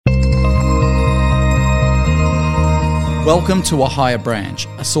Welcome to A Higher Branch,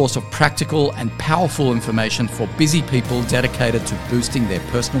 a source of practical and powerful information for busy people dedicated to boosting their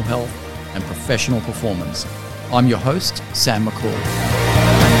personal health and professional performance. I'm your host, Sam McCall.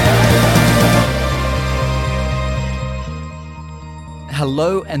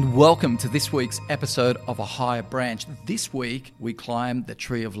 Hello and welcome to this week's episode of A Higher Branch. This week, we climb the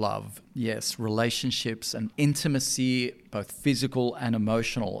tree of love. Yes, relationships and intimacy, both physical and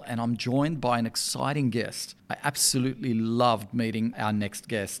emotional. And I'm joined by an exciting guest. I absolutely loved meeting our next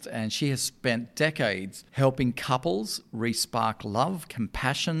guest, and she has spent decades helping couples re-spark love,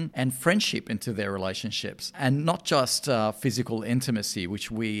 compassion, and friendship into their relationships. And not just physical intimacy, which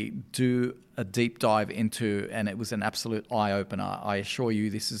we do a deep dive into, and it was an absolute eye-opener. I assure you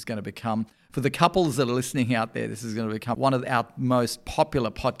this is going to become, for the couples that are listening out there, this is going to become one of our most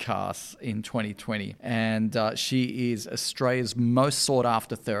popular podcasts in 2020. And she is Australia's most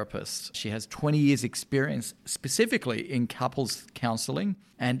sought-after therapist. She has 20 years experience specifically in couples counselling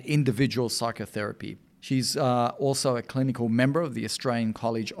and individual psychotherapy. She's also a clinical member of the Australian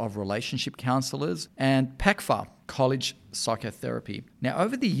College of Relationship Counsellors and PECFA, College Psychotherapy. Now,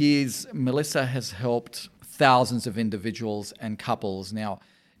 over the years, Melissa has helped thousands of individuals and couples. Now,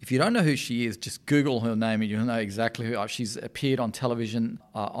 if you don't know who she is, just Google her name and you'll know exactly who. She's appeared on television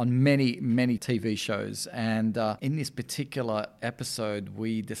on many TV shows. And in this particular episode,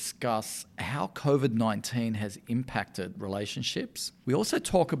 we discuss how COVID-19 has impacted relationships. We also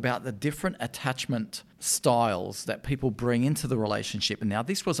talk about the different attachment styles that people bring into the relationship. And now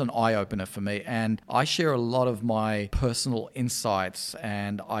this was an eye-opener for me, and I share a lot of my personal insights,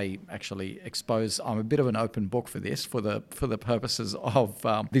 and I actually I'm a bit of an open book for this, for the purposes of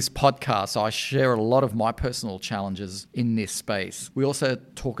this podcast. So I share a lot of my personal challenges in this space. We also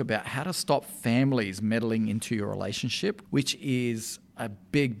talk about how to stop families meddling into your relationship, which is a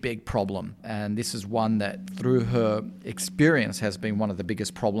big problem. And this is one that, through her experience, has been one of the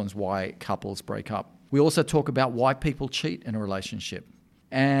biggest problems why couples break up. We also talk about why people cheat in a relationship.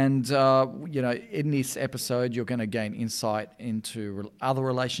 And, in this episode, you're going to gain insight into other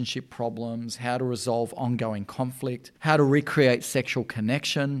relationship problems, how to resolve ongoing conflict, how to recreate sexual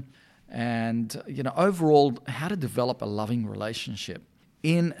connection, and, overall, how to develop a loving relationship.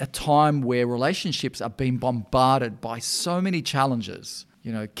 In a time where relationships are being bombarded by so many challenges,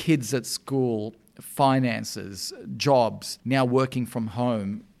 kids at school, finances, jobs, now working from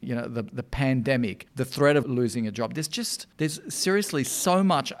home, the pandemic, the threat of losing a job. There's seriously so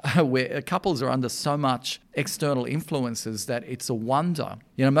much where couples are under so much external influences that it's a wonder.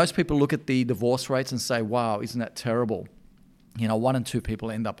 Most people look at the divorce rates and say, wow, isn't that terrible? 1 in 2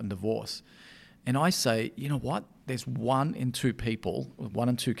 people end up in divorce. And I say, you know what? There's 1 in 2 people, 1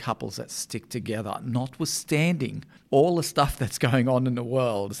 in 2 couples that stick together, notwithstanding all the stuff that's going on in the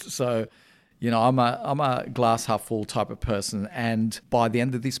world. So, I'm a glass half full type of person. And by the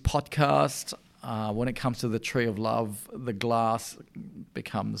end of this podcast, when it comes to the tree of love, the glass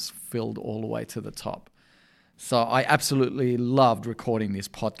becomes filled all the way to the top. So I absolutely loved recording this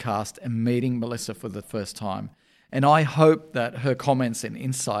podcast and meeting Melissa for the first time. And I hope that her comments and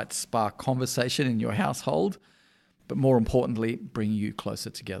insights spark conversation in your household, but more importantly, bring you closer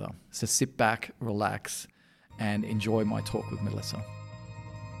together. So sit back, relax, and enjoy my talk with Melissa.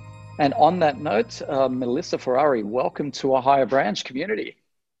 And on that note, Melissa Ferrari, welcome to A Higher Branch community.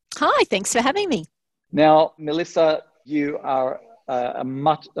 Hi, thanks for having me. Now, Melissa, you are a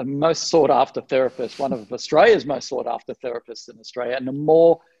most sought-after therapist, one of Australia's most sought-after therapists in Australia. And the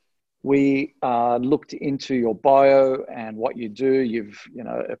more we looked into your bio and what you do, you've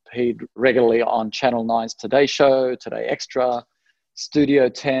appeared regularly on Channel 9's Today Show, Today Extra, Studio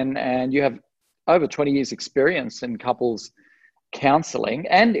 10, and you have over 20 years experience in couples counseling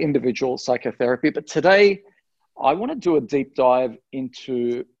and individual psychotherapy. But today, I want to do a deep dive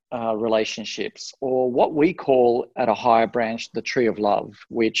into relationships, or what we call at A Higher Branch, the tree of love,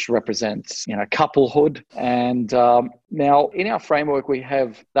 which represents, couplehood. And now in our framework, we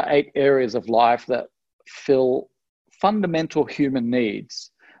have the 8 areas of life that fill fundamental human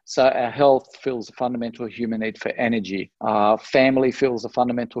needs. So our health fills a fundamental human need for energy. Family fills a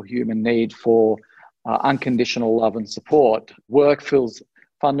fundamental human need for unconditional love and support. Work fills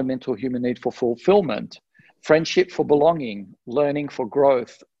fundamental human need for fulfillment. Friendship for belonging. Learning for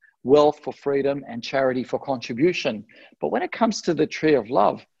growth. Wealth for freedom, and charity for contribution. But when it comes to the tree of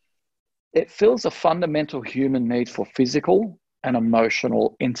love, it fills a fundamental human need for physical and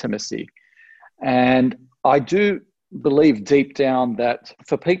emotional intimacy. And I do believe deep down that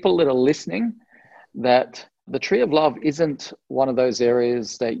for people that are listening, that the tree of love isn't one of those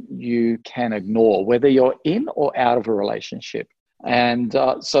areas that you can ignore, whether you're in or out of a relationship. And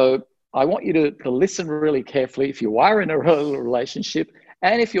so I want you to listen really carefully if you are in a relationship,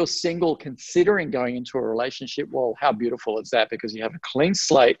 and if you're single considering going into a relationship. Well, how beautiful is that? Because you have a clean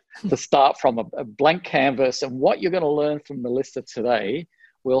slate to start from, a blank canvas, and what you're going to learn from Melissa today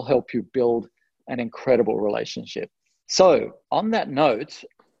will help you build an incredible relationship. So on that note,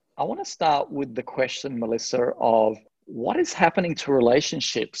 I want to start with the question, Melissa, of what is happening to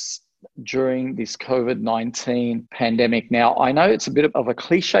relationships during this COVID-19 pandemic. Now, I know it's a bit of a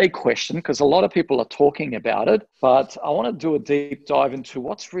cliche question because a lot of people are talking about it, but I want to do a deep dive into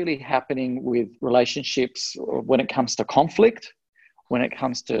what's really happening with relationships when it comes to conflict, when it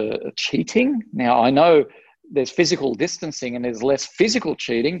comes to cheating. Now, I know there's physical distancing and there's less physical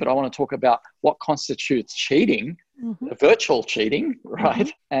cheating, but I want to talk about what constitutes cheating, virtual cheating, right?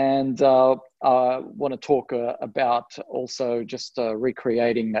 And I want to talk about also just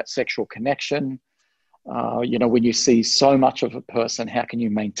recreating that sexual connection. When you see so much of a person, how can you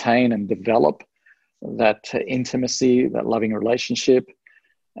maintain and develop that intimacy, that loving relationship?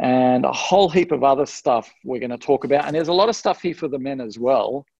 And a whole heap of other stuff we're going to talk about. And there's a lot of stuff here for the men as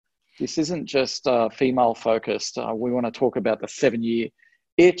well. This isn't just female focused. We want to talk about the 7-year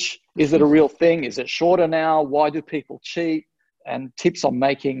itch. Is it a real thing? Is it shorter now? Why do people cheat? And tips on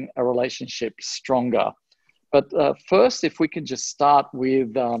making a relationship stronger. But first, if we can just start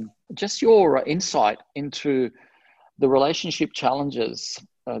with just your insight into the relationship challenges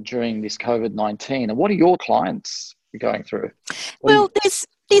during this COVID-19, and what are your clients going through? Well,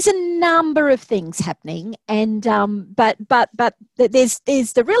 there's a number of things happening, and but there's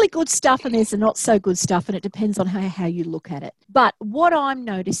the really good stuff and there's the not so good stuff, and it depends on how you look at it. But what I'm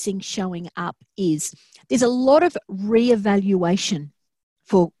noticing showing up is there's a lot of reevaluation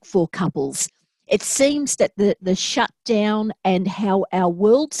for couples. It seems that the shutdown and how our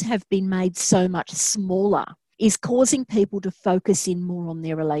worlds have been made so much smaller is causing people to focus in more on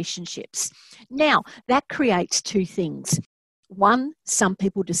their relationships. Now, that creates two things. One, some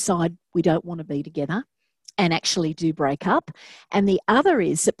people decide we don't want to be together and actually do break up. And the other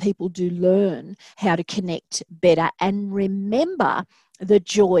is that people do learn how to connect better and remember the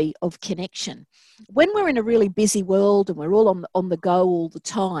joy of connection. When we're in a really busy world and we're all on the go all the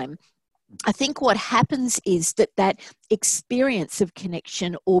time, I think what happens is that experience of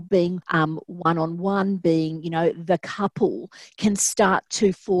connection or being one-on-one, being, the couple, can start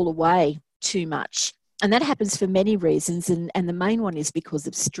to fall away too much. And that happens for many reasons. And the main one is because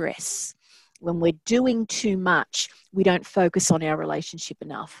of stress. When we're doing too much, we don't focus on our relationship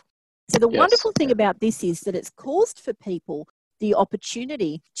enough. So the wonderful thing about this is that it's caused for people the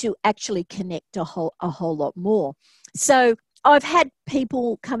opportunity to actually connect a whole lot more. So I've had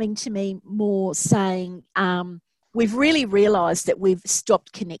people coming to me more saying, we've really realised that we've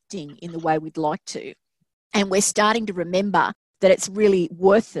stopped connecting in the way we'd like to. And we're starting to remember that it's really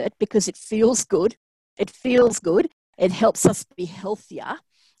worth it because it feels good. It feels good. It helps us be healthier.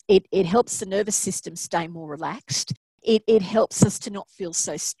 It helps the nervous system stay more relaxed. It helps us to not feel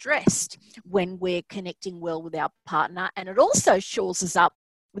so stressed when we're connecting well with our partner. And it also shores us up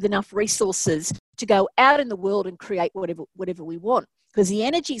with enough resources to go out in the world and create whatever we want. Because the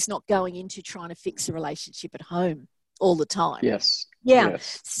energy is not going into trying to fix a relationship at home all the time. Yes. Yeah.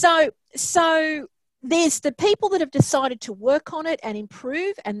 Yes. So there's the people that have decided to work on it and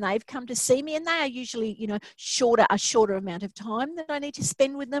improve, and they've come to see me, and they are usually, a shorter amount of time that I need to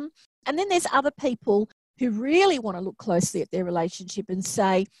spend with them. And then there's other people who really want to look closely at their relationship and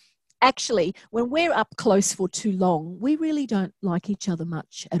say, actually, when we're up close for too long, we really don't like each other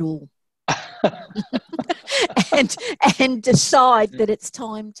much at all. and decide that it's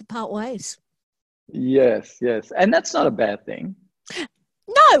time to part ways. Yes. And that's not a bad thing.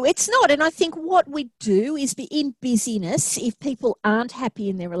 No, it's not. And I think what we do is in busyness, if people aren't happy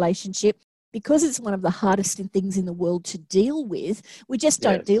in their relationship, because it's one of the hardest things in the world to deal with, we just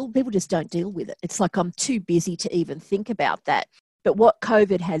don't people just don't deal with it. It's like, I'm too busy to even think about that. But what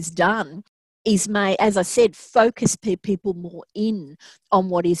COVID has done is as I said, focus people more in on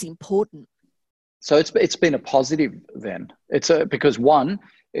what is important. So it's been a positive then. Because one,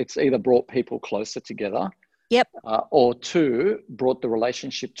 it's either brought people closer together. Yep. Or two, brought the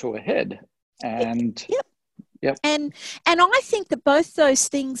relationship to a head. And Yep. And I think that both those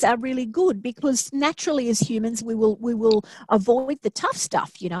things are really good, because naturally as humans we will avoid the tough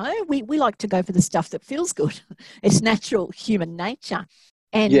stuff. We like to go for the stuff that feels good. It's natural human nature.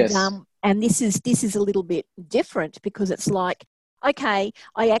 And and this is a little bit different, because it's like, okay,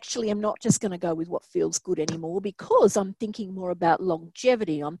 I actually am not just going to go with what feels good anymore, because I'm thinking more about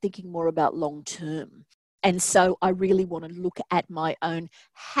longevity. I'm thinking more about long term. And so I really want to look at my own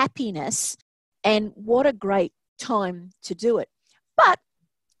happiness, and what a great time to do it. But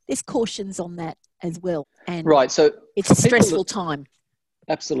there's cautions on that as well. And right. So it's a stressful time.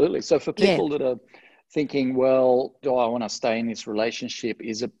 Absolutely. So for people that are thinking, well, do I want to stay in this relationship?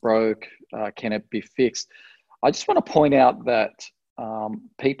 Is it broke? Can it be fixed? I just want to point out that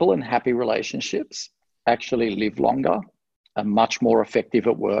people in happy relationships actually live longer, are much more effective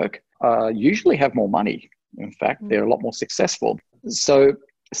at work, usually have more money. In fact, they're a lot more successful. So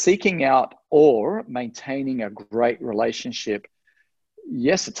seeking out or maintaining a great relationship,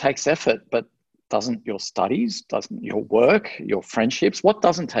 yes, it takes effort, but doesn't your studies, doesn't your work, your friendships, what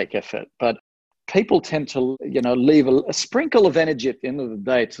doesn't take effort? But people tend to, leave a sprinkle of energy at the end of the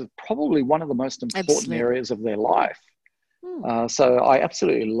day to probably one of the most important areas of their life. So I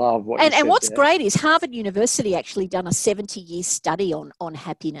absolutely love what you said. And what's there. Great is Harvard University actually done a 70-year study on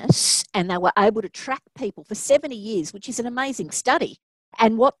happiness, and they were able to track people for 70 years, which is an amazing study.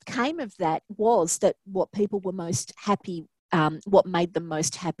 And what came of that was that what people were most happy, what made them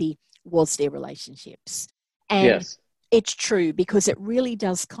most happy was their relationships. And it's true, because it really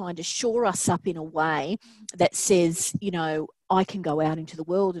does kind of shore us up in a way that says, I can go out into the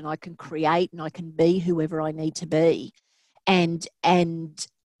world and I can create and I can be whoever I need to be and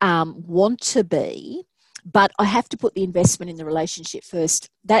want to be, but I have to put the investment in the relationship first.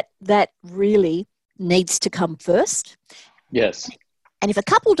 That really needs to come first. Yes. And if a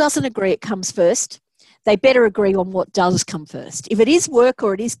couple doesn't agree it comes first, they better agree on what does come first. If it is work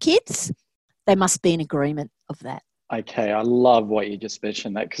or it is kids, they must be in agreement of that. Okay, I love what you just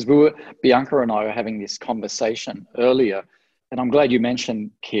mentioned that, because Bianca and I were having this conversation earlier, and I'm glad you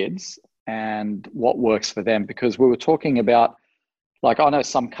mentioned kids and what works for them, because we were talking about, like, I know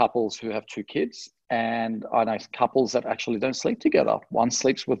some couples who have 2 kids, and I know couples that actually don't sleep together. One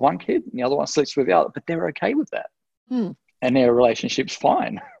sleeps with one kid and the other one sleeps with the other, but they're okay with that. And their relationship's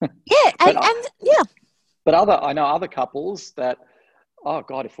fine. Yeah, But I know other couples that, oh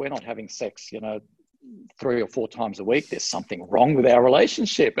God, if we're not having sex, 3 or 4 times a week, there's something wrong with our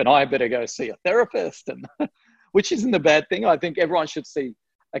relationship, and I better go see a therapist. And which isn't a bad thing. I think everyone should see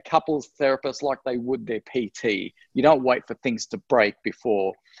a couples therapist like they would their PT. You don't wait for things to break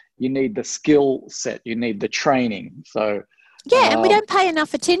before. You need the skill set. You need the training. So and we don't pay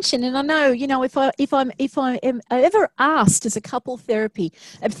enough attention. And I know, if I am ever asked as a couple therapist,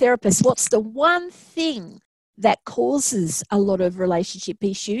 what's the one thing that causes a lot of relationship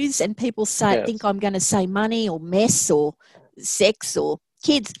issues, and people think I'm going to say money or mess or sex or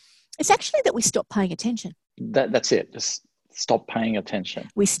kids, it's actually that we stop paying attention. That's it. Just stop paying attention.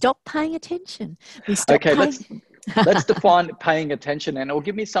 We stop paying attention. Let's define paying attention, and or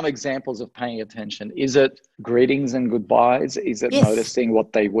give me some examples of paying attention. Is it greetings and goodbyes? Is it noticing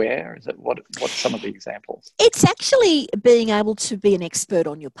what they wear? Is it what's some of the examples? It's actually being able to be an expert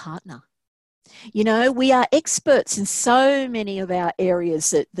on your partner. We are experts in so many of our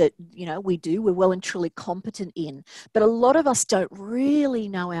areas that we're well and truly competent in, but a lot of us don't really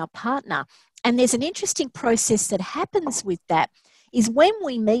know our partner. And there's an interesting process that happens with that, is when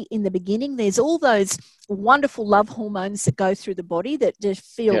we meet in the beginning, there's all those wonderful love hormones that go through the body that just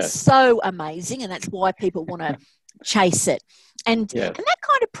feel so amazing, and that's why people want to chase it. And that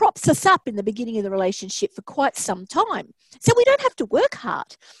kind of props us up in the beginning of the relationship for quite some time. So we don't have to work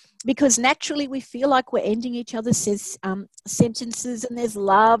hard, because naturally we feel like we're ending each other's sentences, and there's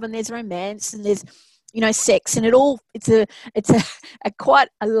love and there's romance and there's sex, and it's a quite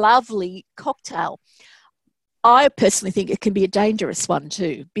a lovely cocktail. I personally think it can be a dangerous one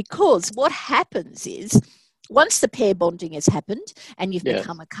too, because what happens is, once the pair bonding has happened and you've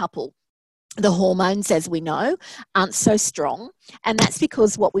become a couple, the hormones, as we know, aren't so strong. And that's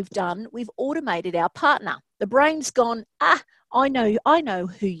because what we've done, we've automated our partner. The brain's gone, I know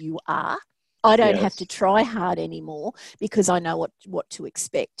who you are. I don't have to try hard anymore, because I know what to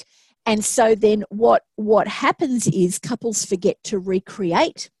expect. And so then what happens is couples forget to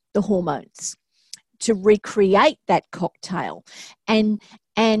recreate the hormones, to recreate that cocktail. And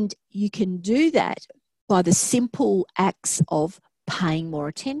you can do that by the simple acts of paying more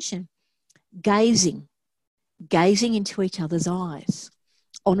attention, gazing into each other's eyes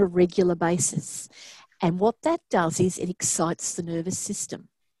on a regular basis. And what that does is it excites the nervous system.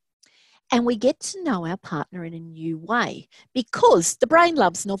 And we get to know our partner in a new way, because the brain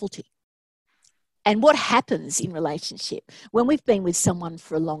loves novelty. And what happens in relationship, when we've been with someone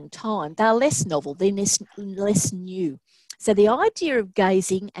for a long time, they're less novel, they're less new. So the idea of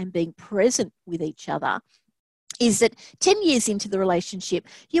gazing and being present with each other is that 10 years into the relationship,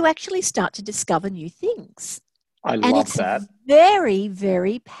 you actually start to discover new things. I love that. Very,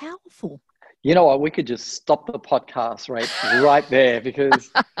 very powerful. You know what? We could just stop the podcast right there because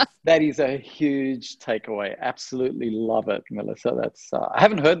that is a huge takeaway. Absolutely love it, Melissa. That's I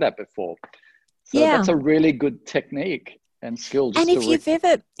haven't heard that before. So Yeah. that's a really good technique and skill. And Just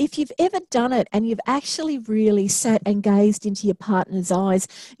to if you've ever done it and you've actually really sat and gazed into your partner's eyes,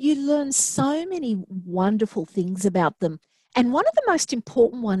 you learn so many wonderful things about them. And one of the most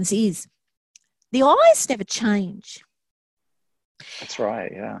important ones is the eyes never change. That's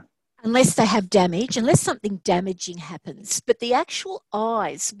right. Yeah. Unless they have damage, unless something damaging happens. But the actual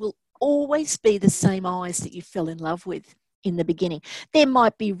eyes will always be the same eyes that you fell in love with in the beginning. There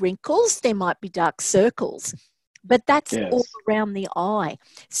might be wrinkles, there might be dark circles, but that's all Yes. around the eye.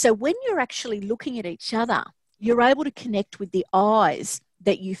 So when you're actually looking at each other, you're able to connect with the eyes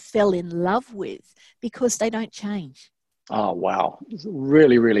that you fell in love with because they don't change. Oh, wow. It's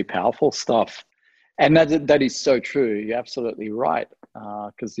really, really powerful stuff. And that is so true. You're absolutely right.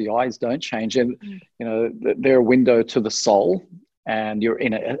 Because the eyes don't change. And, they're a window to the soul and your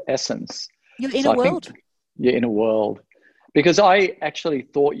inner essence. Your inner So I world. think your inner world. Because I actually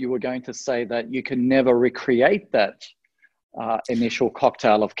thought you were going to say that you can never recreate that initial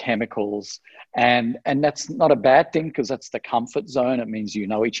cocktail of chemicals. And that's not a bad thing because that's the comfort zone. It means you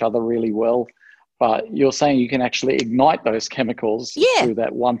know each other really well. But you're saying you can actually ignite those chemicals through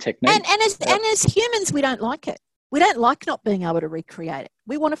that one technique. And as humans, we don't like it. We don't like not being able to recreate it.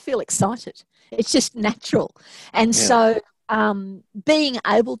 We want to feel excited. It's just natural. And so being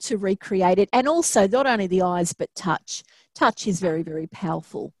able to recreate it, and also not only the eyes but touch is very, very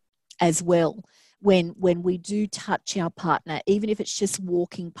powerful as well. When we do touch our partner, even if it's just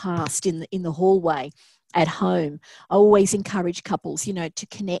walking past in the hallway at home, I always encourage couples, to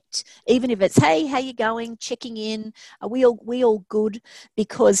connect, even if it's, hey, how you going? Checking in. Are we all good?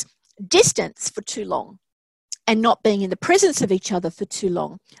 Because distance for too long and not being in the presence of each other for too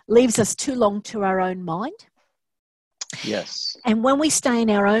long leaves us too long to our own mind. Yes. And when we stay in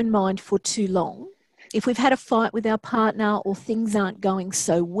our own mind for too long, if we've had a fight with our partner or things aren't going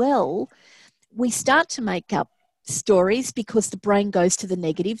so well, we start to make up stories because the brain goes to the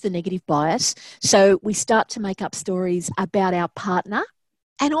negative bias. So we start to make up stories about our partner,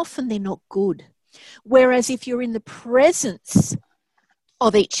 and often they're not good. Whereas if you're in the presence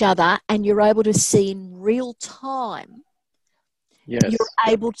of each other and you're able to see in real time, you're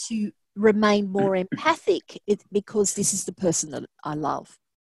able to remain more empathic because this is the person that I love.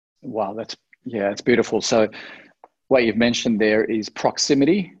 Wow, it's beautiful. So what you've mentioned there is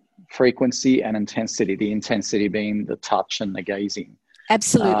proximity, frequency, and intensity. The intensity being the touch and the gazing.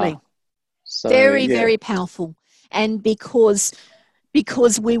 Absolutely. Very powerful. And because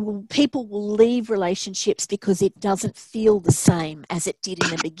people will leave relationships because it doesn't feel the same as it did in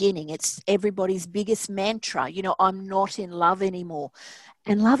the beginning. It's everybody's biggest mantra, I'm not in love anymore.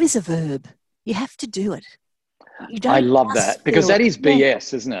 And love is a verb. You have to do it. I love that because that is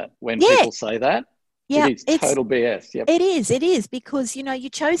BS, isn't it? When people say that, it is total BS. Yep. It is because, you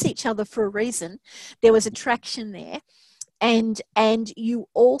chose each other for a reason. There was attraction there. And you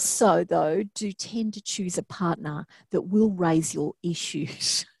also, though, do tend to choose a partner that will raise your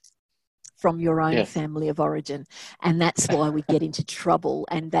issues from your own family of origin. And that's why we get into trouble.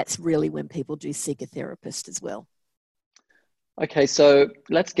 And that's really when people do seek a therapist as well. Okay, so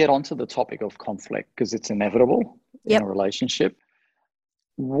let's get onto the topic of conflict because it's inevitable in a relationship.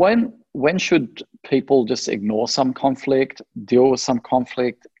 When should people just ignore some conflict, deal with some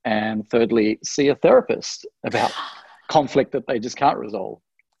conflict, and thirdly, see a therapist about conflict that they just can't resolve?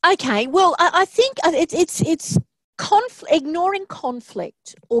 Okay, well, I think it's ignoring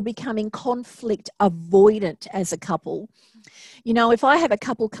conflict or becoming conflict avoidant as a couple. If I have a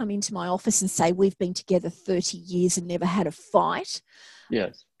couple come into my office and say we've been together 30 years and never had a fight,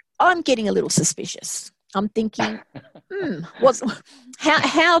 I'm getting a little suspicious. I'm thinking,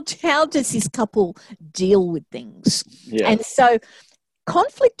 how does this couple deal with things? And so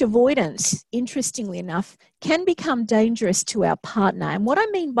conflict avoidance, interestingly enough, can become dangerous to our partner. And what I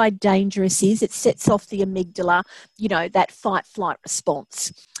mean by dangerous is it sets off the amygdala, that fight-flight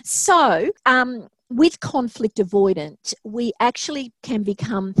response. So with conflict avoidant, we actually can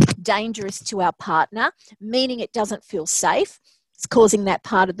become dangerous to our partner, meaning it doesn't feel safe. It's causing that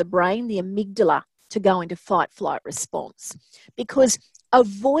part of the brain, the amygdala, to go into fight-flight response. Because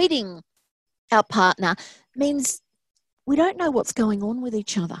avoiding our partner means we don't know what's going on with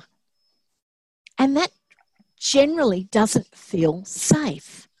each other. And that generally doesn't feel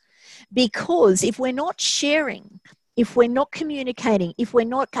safe. Because if we're not sharing, if we're not communicating, if we're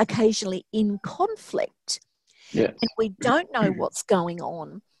not occasionally in conflict, and we don't know what's going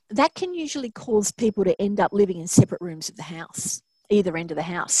on, that can usually cause people to end up living in separate rooms of the house. either end of the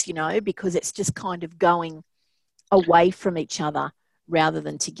house, because it's just kind of going away from each other rather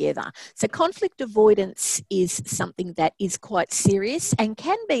than together. So conflict avoidance is something that is quite serious and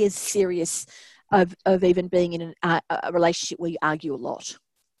can be as serious of even being in a relationship where you argue a lot.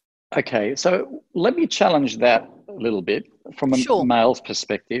 Okay, so let me challenge that a little bit from a Sure. male's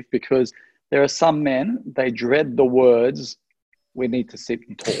perspective, because there are some men, they dread the words, we need to sit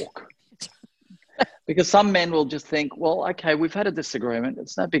and talk. Because some men will just think, well, okay, we've had a disagreement.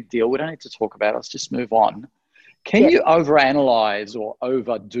 It's no big deal. We don't need to talk about it. Let's just move on. Can you overanalyze or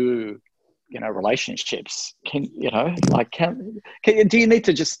overdo, relationships? Do you need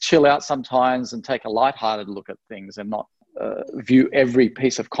to just chill out sometimes and take a lighthearted look at things and not view every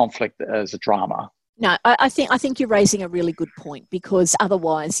piece of conflict as a drama? No, I think you're raising a really good point, because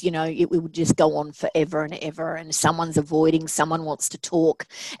otherwise, it would just go on forever and ever, and someone's avoiding, someone wants to talk,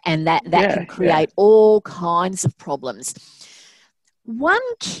 and that can create all kinds of problems. One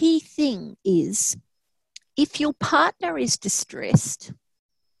key thing is, if your partner is distressed,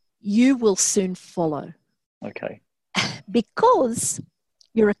 you will soon follow. Okay. Because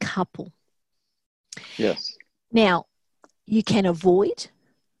you're a couple. Yes. Now, you can avoid,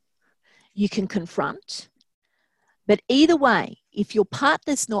 you can confront, but either way, if your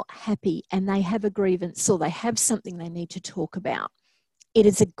partner's not happy and they have a grievance or they have something they need to talk about, it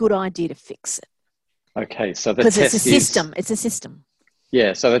is a good idea to fix it. Okay, so the test it's a system.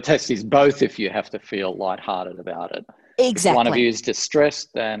 Yeah, so the test is both if you have to feel lighthearted about it. Exactly. If one of you is distressed,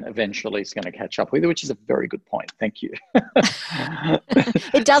 then eventually it's going to catch up with you, which is a very good point. Thank you.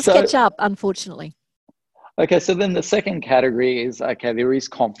 It does catch up, unfortunately. Okay, so then the second category is, okay, there is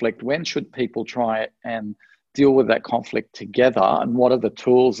conflict. When should people try and deal with that conflict together, and what are the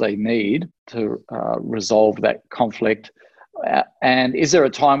tools they need to resolve that conflict? And is there a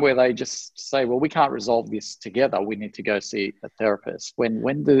time where they just say, well, we can't resolve this together, we need to go see a therapist?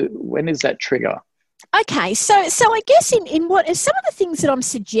 When is that trigger? Okay, so I guess in what some of the things that I'm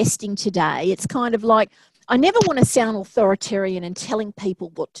suggesting today, it's kind of like, I never want to sound authoritarian and telling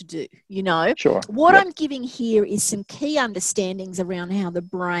people what to do, Sure. What I'm giving here is some key understandings around how the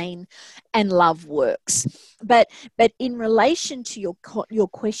brain and love works. But in relation to your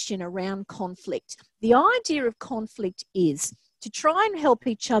question around conflict, the idea of conflict is to try and help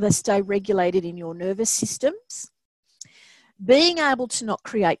each other stay regulated in your nervous systems, being able to not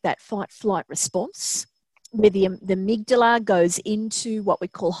create that fight-flight response, where the amygdala goes into what we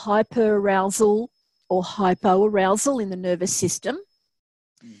call hyperarousal or hypoarousal in the nervous system.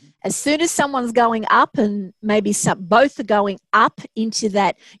 Mm-hmm. As soon as someone's going up, and maybe both are going up into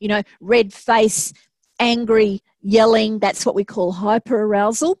that, red face, angry, yelling, that's what we call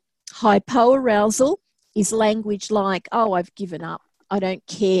hyperarousal. Hypoarousal is language like, oh, I've given up, I don't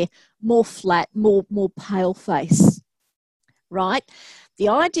care, more flat, more pale face, right? The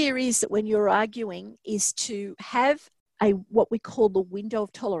idea is that when you're arguing is to have what we call the window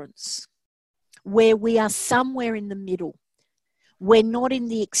of tolerance, where we are somewhere in the middle. We're not in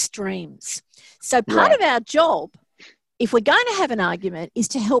the extremes. So part of our job, if we're going to have an argument, is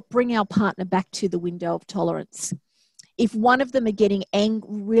to help bring our partner back to the window of tolerance. If one of them are getting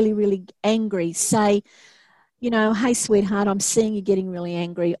really, really angry, say, hey, sweetheart, I'm seeing you getting really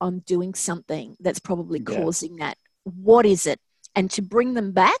angry. I'm doing something that's probably causing that. What is it? And to bring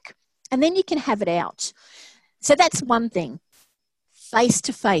them back, and then you can have it out. So that's one thing. Face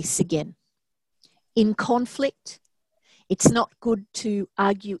to face again. In conflict, it's not good to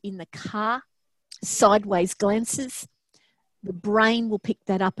argue in the car, sideways glances. The brain will pick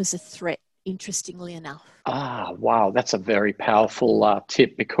that up as a threat, interestingly enough. Ah, wow. That's a very powerful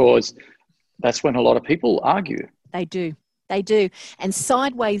tip, because that's when a lot of people argue. They do. And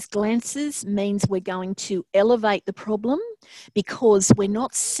sideways glances means we're going to elevate the problem, because we're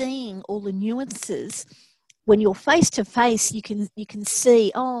not seeing all the nuances. When you're face to face, you can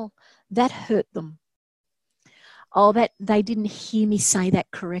see, oh, that hurt them. Oh, that they didn't hear me say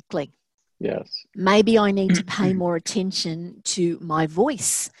that correctly. Yes. Maybe I need to pay more attention to my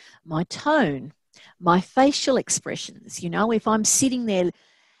voice, my tone, my facial expressions. If I'm sitting there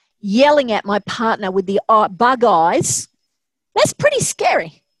yelling at my partner with the bug eyes, that's pretty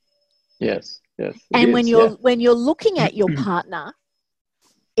scary. Yes. And when you're looking at your partner,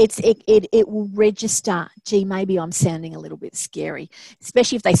 it will register, gee, maybe I'm sounding a little bit scary,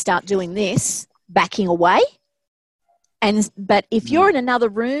 especially if they start doing this, backing away. But if you're in another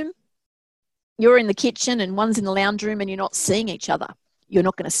room, you're in the kitchen and one's in the lounge room and you're not seeing each other, you're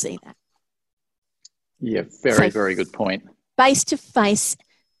not going to see that. Yeah, very good point. Face to face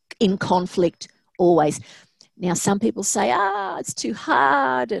in conflict, always. Now, some people say, it's too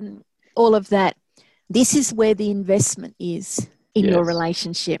hard and all of that. This is where the investment is. in your Yes.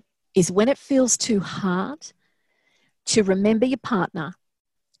 relationship is when it feels too hard to remember your partner,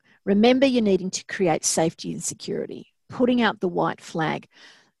 remember you're needing to create safety and security, putting out the white flag.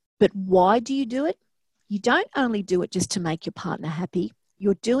 But why do you do it? You don't only do it just to make your partner happy.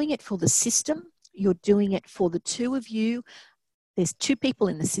 You're doing it for the system. You're doing it for the two of you. There's two people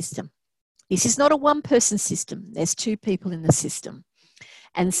in the system. This is not a one-person system. There's two people in the system.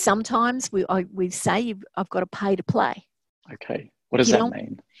 And sometimes we say, I've got to pay to play. Okay. What does that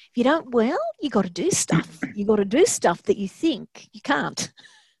mean? If you don't, well, you got to do stuff. You got to do stuff that you think you can't.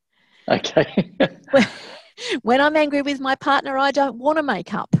 Okay. When I'm angry with my partner, I don't want to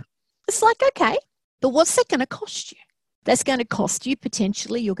make up. It's like, okay, but what's that going to cost you? That's going to cost you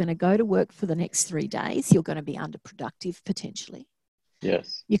potentially. You're going to go to work for the next 3 days. You're going to be underproductive potentially.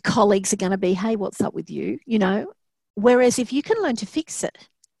 Yes. Your colleagues are going to be, hey, what's up with you? You know, whereas if you can learn to fix it,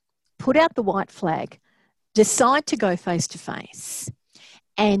 put out the white flag, decide to go face to face,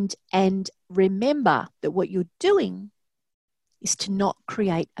 and remember that what you're doing is to not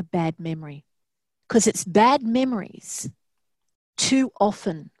create a bad memory, because it's bad memories too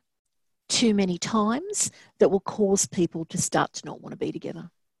often, too many times, that will cause people to start to not want to be together.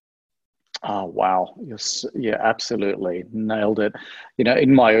 Oh, wow. You absolutely nailed it. You know,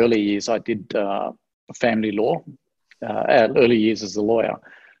 in my early years, I did family law. Early years as a lawyer,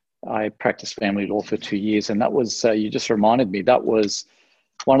 I practiced family law for 2 years. And that was, you just reminded me, that was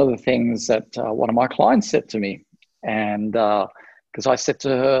one of the things that one of my clients said to me. And because I said to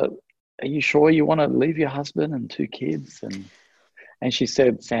her, are you sure you want to leave your husband and 2 kids? And she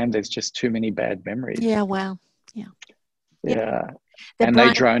said, Sam, there's just too many bad memories. Yeah, wow. Yeah. And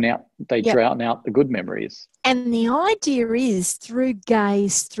they drown out the good memories. And the idea is through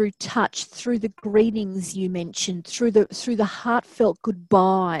gaze, through touch, through the greetings you mentioned, through the heartfelt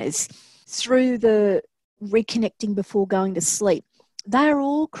goodbyes, through the reconnecting before going to sleep, they're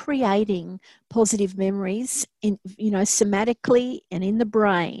all creating positive memories in, somatically and in the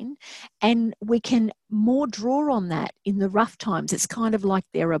brain. And we can more draw on that in the rough times. It's kind of like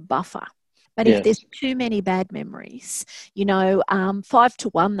they're a buffer. But if there's too many bad memories, 5 to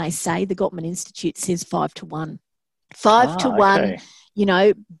 1, they say, the Gottman Institute says 5 to 1. 5 to 1,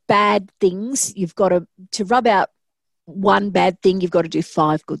 bad things, you've got to rub out one bad thing, you've got to do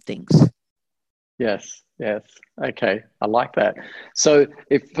 5 good things. Yes. Okay. I like that. So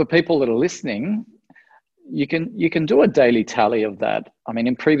if for people that are listening, you can do a daily tally of that. I mean,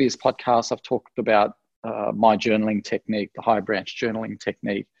 in previous podcasts, I've talked about my journaling technique, the high branch journaling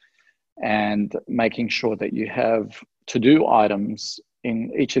technique, and making sure that you have to-do items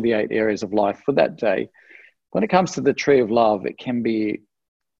in each of the 8 areas of life for that day. When it comes to the tree of love, it can be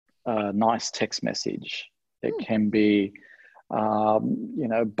a nice text message. It can be,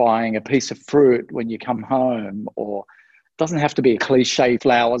 buying a piece of fruit when you come home, or it doesn't have to be a cliche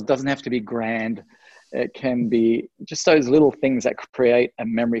flowers, doesn't have to be grand. It can be just those little things that create a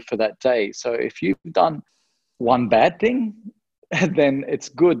memory for that day. So if you've done one bad thing, then it's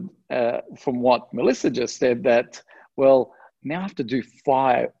good, from what Melissa just said, that, well, now I have to do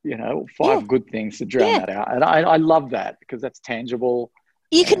 5 good things to drown that out. And I love that, because that's tangible.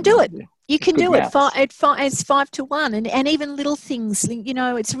 You can do it. You can do it. It's 5 to 1. And even little things,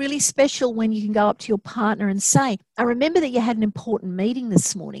 it's really special when you can go up to your partner and say, I remember that you had an important meeting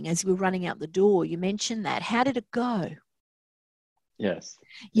this morning as we were running out the door. You mentioned that. How did it go? Yes.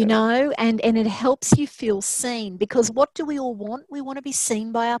 And it helps you feel seen, because what do we all want? We want to be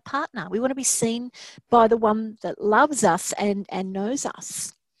seen by our partner. We want to be seen by the one that loves us and knows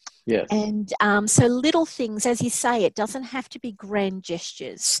us. Yes. And so little things, as you say, it doesn't have to be grand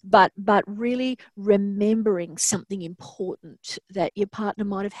gestures, but really remembering something important that your partner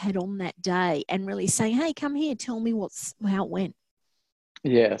might have had on that day, and really saying, hey, come here, tell me how it went.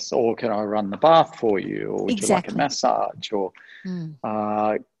 Yes, or can I run the bath for you, or would you like a massage, or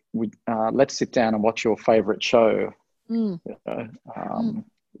let's sit down and watch your favorite show,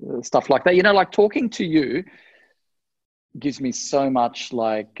 stuff like that. Like talking to you gives me so much,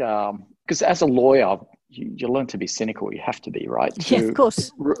 because as a lawyer, you learn to be cynical. You have to be, right? Yeah, of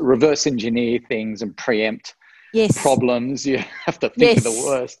course. Reverse engineer things and preempt problems. You have to think of the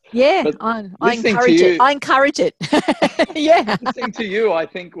worst. Yeah, but I encourage it. I encourage it. Yeah. Listening to you, I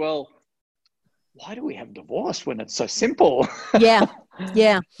think, well, why do we have divorce when it's so simple? Yeah.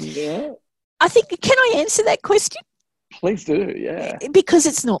 I think, can I answer that question? Please do, yeah. Because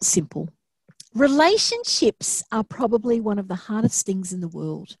it's not simple. Relationships are probably one of the hardest things in the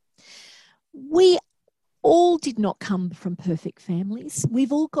world. We all did not come from perfect families.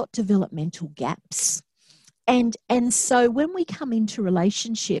 We've all got developmental gaps. And so when we come into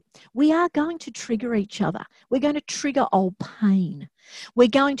relationship, we are going to trigger each other. We're going to trigger old pain. We're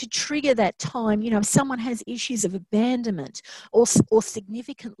going to trigger that time, if someone has issues of abandonment or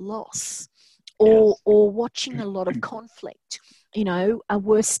significant loss, or watching a lot of conflict,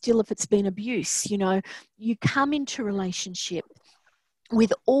 worse still if it's been abuse. You come into relationship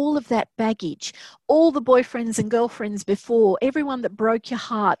with all of that baggage, all the boyfriends and girlfriends before, everyone that broke your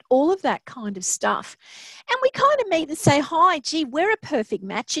heart, all of that kind of stuff. And we kind of meet and say, hi, gee, we're a perfect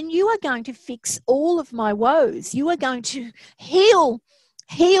match, and you are going to fix all of my woes. You are going to heal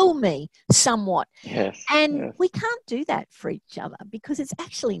me somewhat. Yes. And we can't do that for each other because it's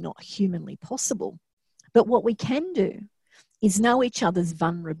actually not humanly possible. But what we can do is know each other's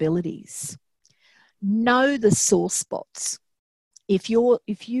vulnerabilities, know the sore spots. If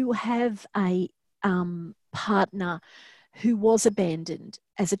you have a partner who was abandoned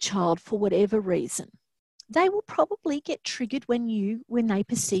as a child for whatever reason, they will probably get triggered when they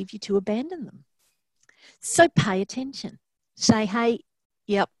perceive you to abandon them. So pay attention. Say, hey,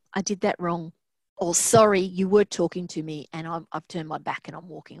 yep, I did that wrong. Or sorry, you were talking to me and I've turned my back and I'm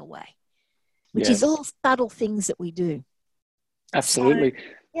walking away. Which is all subtle things that we do. Absolutely. So,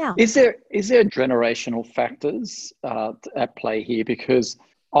 yeah. Is there generational factors at play here? Because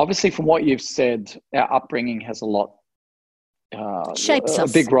obviously, from what you've said, our upbringing has shapes a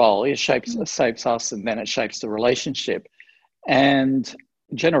us. big role. It shapes us, and then it shapes the relationship. And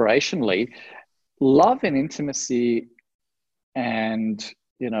generationally, love and intimacy, and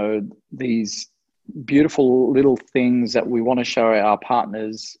these beautiful little things that we want to show our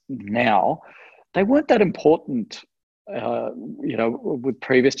partners now, they weren't that important. With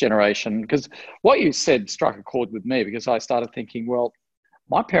previous generation, because what you said struck a chord with me, because I started thinking, well,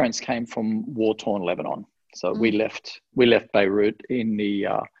 my parents came from war-torn Lebanon, so we left Beirut in the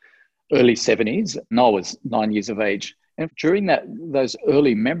early 70s, and I was 9 years of age. And during those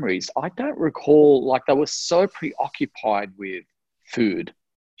early memories, I don't recall, like, they were so preoccupied with food,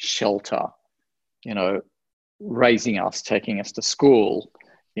 shelter, raising us, taking us to school,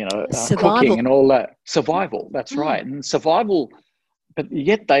 cooking and all that. Survival, that's right. And survival, but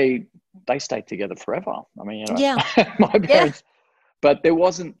yet they stayed together forever. I mean, my parents, but there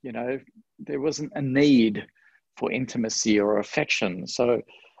wasn't a need for intimacy or affection. So,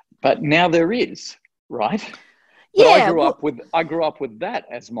 but now there is, right? But I grew up with that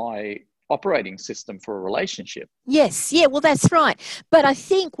as my operating system for a relationship. Yes, yeah, well, that's right. But I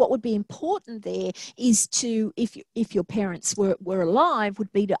think what would be important there is to, if your parents were alive,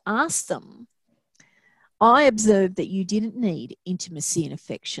 would be to ask them, I observed that you didn't need intimacy and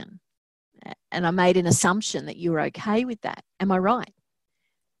affection, and I made an assumption that you were okay with that. Am I right?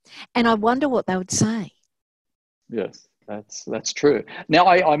 And I wonder what they would say. Yes. That's true. Now,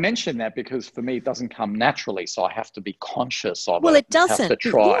 I mention that because for me, it doesn't come naturally. So I have to be conscious of it. Well, it doesn't. I have to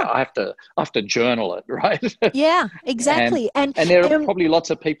try. Yeah. I have to journal it, right? Yeah, exactly. And there are probably lots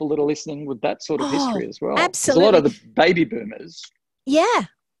of people that are listening with that sort of history as well. Absolutely. There's a lot of the baby boomers. Yeah,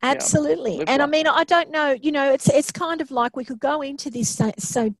 absolutely. Yeah, and I mean, I don't know, it's kind of like we could go into this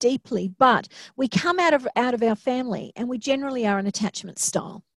so deeply, but we come out of our family and we generally are an attachment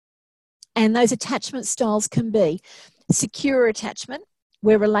style. And those attachment styles can be secure attachment,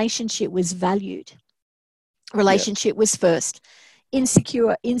 where relationship was valued. Relationship was first.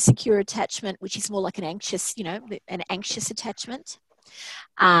 Insecure attachment, which is more like an anxious attachment,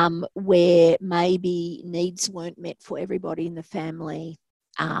 where maybe needs weren't met for everybody in the family,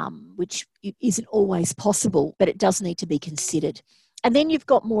 which isn't always possible, but it does need to be considered. And then you've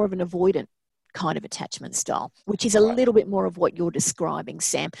got more of an avoidant kind of attachment style, which is a little bit more of what you're describing,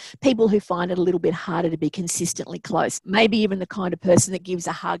 Sam. People who find it a little bit harder to be consistently close, maybe even the kind of person that gives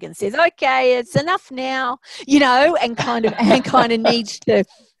a hug and says, okay, it's enough now, and kind of needs to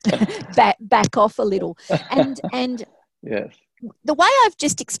back off a little. And yes. The way I've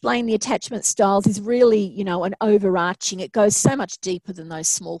just explained the attachment styles is really, an overarching, it goes so much deeper than those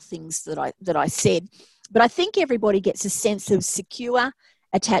small things that I said. But I think everybody gets a sense of secure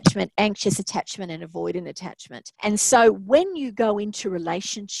attachment, anxious attachment, and avoidant attachment. And so when you go into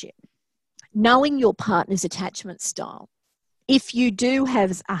relationship, knowing your partner's attachment style, if you do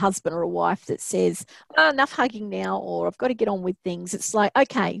have a husband or a wife that says, enough hugging now, or I've got to get on with things, it's like,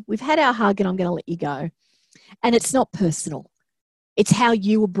 okay, we've had our hug and I'm going to let you go. And it's not personal. It's how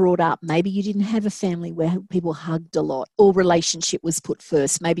you were brought up. Maybe you didn't have a family where people hugged a lot, or relationship was put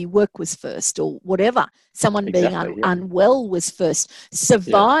first. Maybe work was first, or whatever. Someone being unwell was first.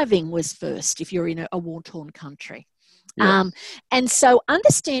 Surviving was first if you're in a war-torn country. Yes. And so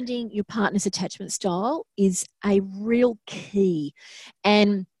understanding your partner's attachment style is a real key.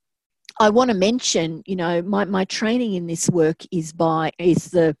 And I want to mention, my training in this work is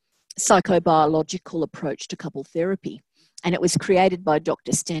the psychobiological approach to couple therapy. And it was created by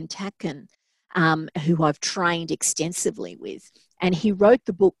Dr. Stan Tatkin, who I've trained extensively with. And he wrote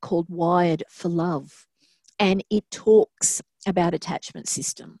the book called Wired for Love. And it talks about attachment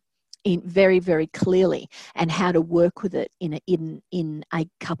system very, very clearly, and how to work with it in a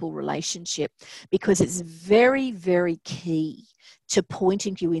couple relationship, because it's very, very key to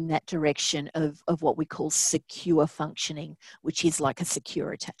pointing you in that direction of what we call secure functioning, which is like a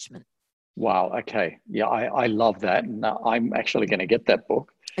secure attachment. Wow. Okay. Yeah, I love that. And I'm actually going to get that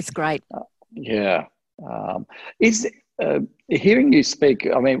book. It's great. Yeah. Is hearing you speak,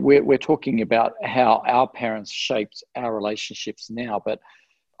 I mean, we're talking about how our parents shaped our relationships now, but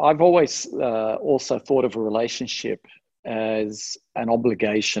I've always also thought of a relationship as an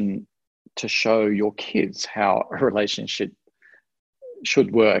obligation to show your kids how a relationship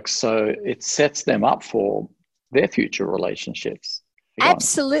should work. So it sets them up for their future relationships.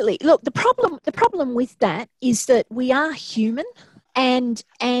 Absolutely. Look, the problem with that is that we are human, and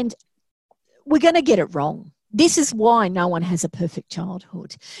we're going to get it wrong. This is why no one has a perfect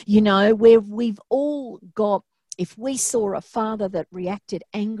childhood. Where we've all got, if we saw a father that reacted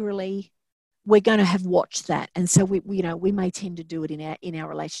angrily, we're going to have watched that. And so we may tend to do it in our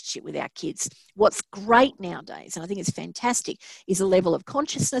relationship with our kids. What's great nowadays, and I think it's fantastic, is the level of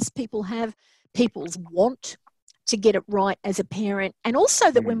consciousness people have, people's want to get it right as a parent, and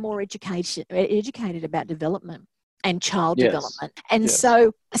also that we're more educated about development and child development. And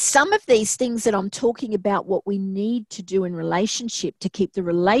so some of these things that I'm talking about, what we need to do in relationship to keep the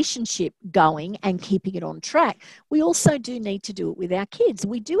relationship going and keeping it on track, we also do need to do it with our kids.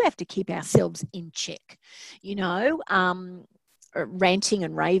 We do have to keep ourselves in check, ranting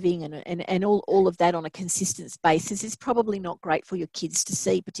and raving and all of that on a consistent basis is probably not great for your kids to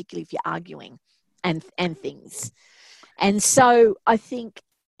see, particularly if you're arguing and things. And so I think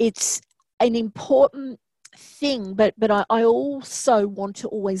it's an important thing, but I also want to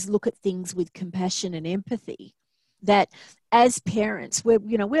always look at things with compassion and empathy, that as parents, we're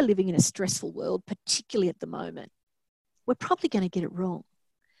living in a stressful world, particularly at the moment. We're probably going to get it wrong.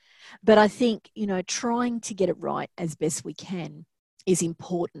 But I think, trying to get it right as best we can is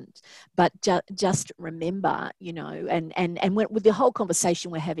important. But just remember, and with the whole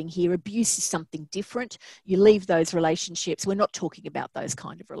conversation we're having here, abuse is something different. You leave those relationships. We're not talking about those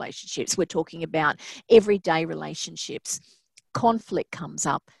kind of relationships. We're talking about everyday relationships. Conflict comes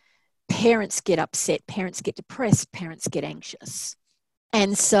up. Parents get upset. Parents get depressed. Parents get anxious.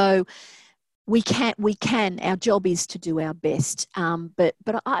 And so we can, our job is to do our best. But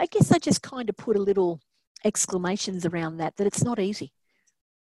I guess I just kind of put a little exclamations around that it's not easy.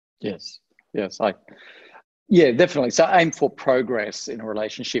 Yes, definitely. So aim for progress in a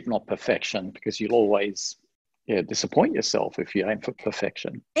relationship, not perfection, because you'll always disappoint yourself if you aim for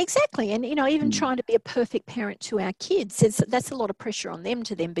perfection. Exactly. And even trying to be a perfect parent to our kids, that's a lot of pressure on them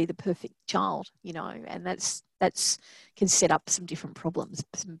to then be the perfect child, and that's can set up some different problems,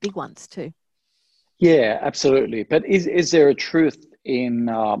 some big ones too. Yeah, absolutely. But is there a truth in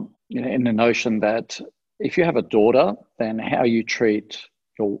in the notion that if you have a daughter, then how you treat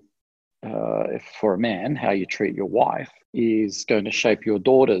your if for a man, how you treat your wife is going to shape your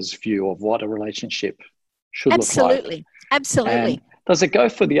daughter's view of what a relationship should look like? Absolutely. And does it go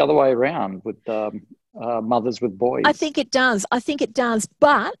for the other way around with mothers with boys? I think it does.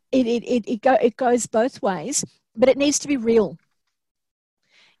 But it goes both ways. But it needs to be real.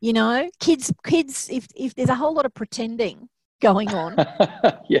 Kids. If there's a whole lot of pretending going on,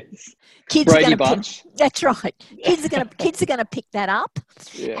 yes, kids are going to. That's right. Kids are going to pick that up,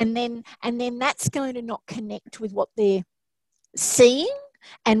 and then that's going to not connect with what they're seeing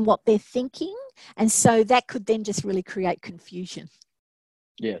and what they're thinking, and so that could then just really create confusion.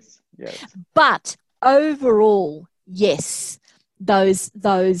 Yes. But overall, yes, those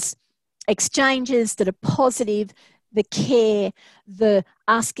exchanges that are positive, the care, the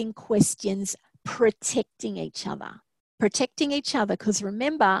asking questions, protecting each other, because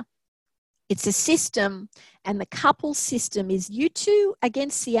remember, it's a system, and the couple system is you two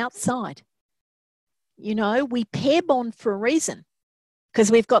against the outside. We pair bond for a reason,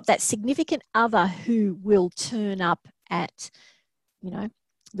 because we've got that significant other who will turn up at,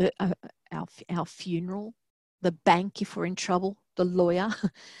 our funeral, the bank if we're in trouble, the lawyer,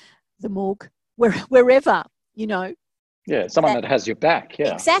 the morgue, wherever, Yeah, someone that has your back.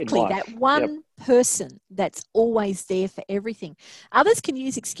 Yeah, exactly. That one person that's always there for everything. Others can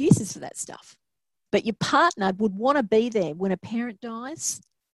use excuses for that stuff, but your partner would want to be there when a parent dies.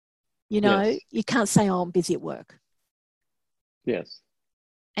 You can't say, "Oh, I'm busy at work." Yes.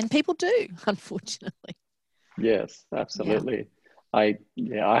 And people do, unfortunately. Yes, absolutely. I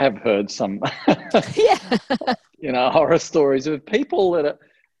have heard some, Yeah. horror stories of people that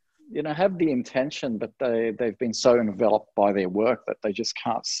have the intention, but they've been so enveloped by their work that they just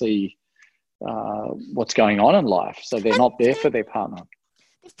can't see what's going on in life. So they're not there for their partner.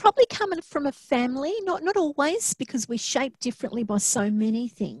 They've probably come from a family, not always, because we're shaped differently by so many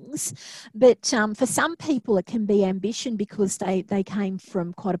things. But for some people, it can be ambition because they came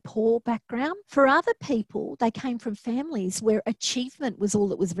from quite a poor background. For other people, they came from families where achievement was all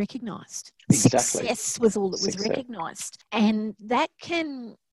that was recognised. Exactly. Success was all that was recognised. And that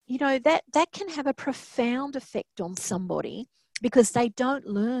can, that can have a profound effect on somebody because they don't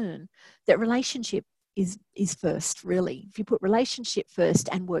learn that relationship is first, really. If you put relationship first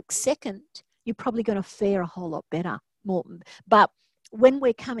and work second, you're probably going to fare a whole lot better. But when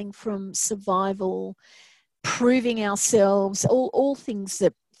we're coming from survival, proving ourselves, all things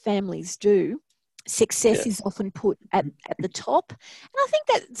that families do, success is often put at the top. And I think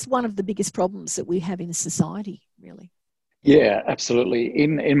that's one of the biggest problems that we have in society, really. Yeah, absolutely.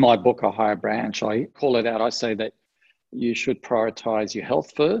 In my book, A Higher Branch, I call it out. I say that you should prioritize your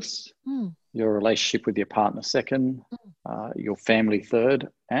health first, your relationship with your partner second, your family third,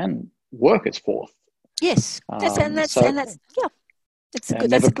 and work is fourth. Yes, that's a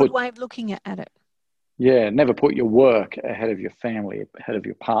good way of looking at it. Yeah, never put your work ahead of your family, ahead of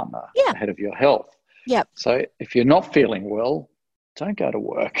your partner, ahead of your health. Yeah. So if you're not feeling well, don't go to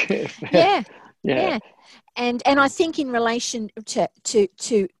work. Yeah. And I think in relation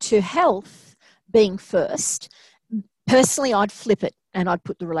to health being first, personally, I'd flip it and I'd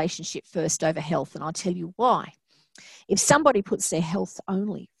put the relationship first over health, and I'll tell you why. If somebody puts their health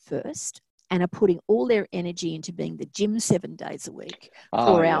only first and are putting all their energy into being the gym 7 days a week,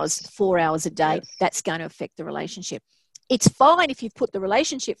 4 hours a day, that's going to affect the relationship. It's fine if you've put the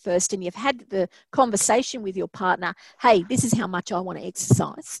relationship first and you've had the conversation with your partner, hey, this is how much I want to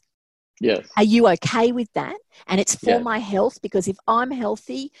exercise. Yes. Are you okay with that? And it's for my health, because if I'm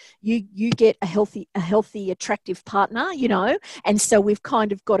healthy, you get a healthy, attractive partner, and so we've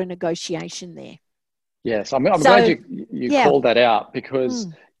kind of got a negotiation there. Yes, I'm glad you called that out, because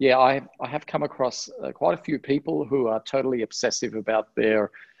I have come across quite a few people who are totally obsessive about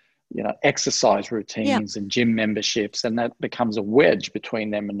their exercise routines and gym memberships, and that becomes a wedge between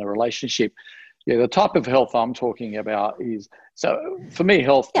them and the relationship. Yeah, the type of health I'm talking about is, so for me,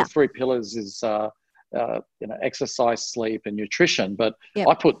 health, the 3 pillars is, exercise, sleep, and nutrition. But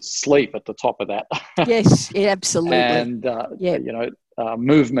I put sleep at the top of that. Yes, absolutely. And,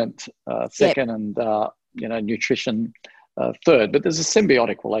 movement second, and, nutrition third. But there's a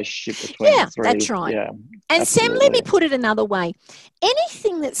symbiotic relationship between the three. That's right. Yeah, and absolutely. Sam, let me put it another way.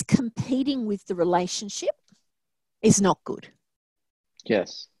 Anything that's competing with the relationship is not good.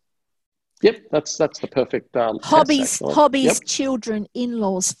 Yes. Yep, that's the perfect hobbies, children,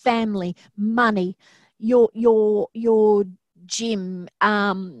 in-laws, family, money, your gym,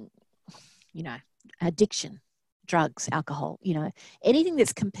 addiction, drugs, alcohol, anything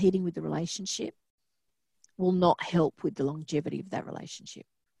that's competing with the relationship will not help with the longevity of that relationship.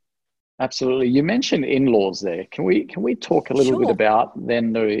 Absolutely. You mentioned in-laws there. Can we talk a little bit about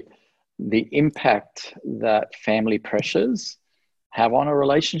then the impact that family pressures have on a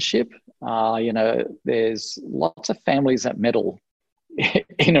relationship? There's lots of families that meddle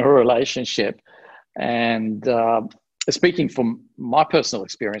in a relationship. And speaking from my personal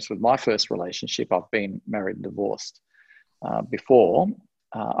experience with my first relationship, I've been married and divorced before,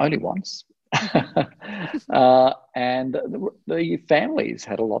 only once. And the families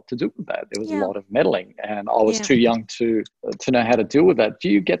had a lot to do with that. There was a lot of meddling, and I was too young to know how to deal with that. Do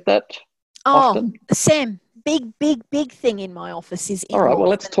you get that often? Sam, big thing in my office is in-laws. All right, well,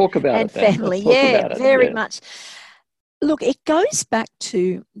 let's talk about it then. Family. Very much. Look, it goes back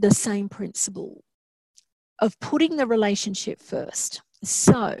to the same principle of putting the relationship first.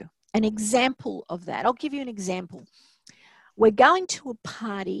 So, an example of that, I'll give you an example. We're going to a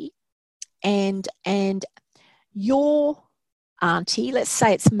party, and your auntie, let's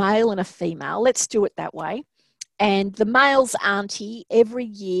say it's male and a female, let's do it that way. And the male's auntie every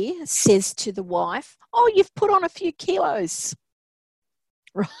year says to the wife, oh, you've put on a few kilos.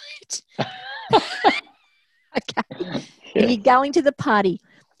 Right? Okay. And you're going to the party.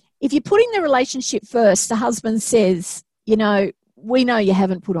 If you're putting the relationship first, the husband says, we know you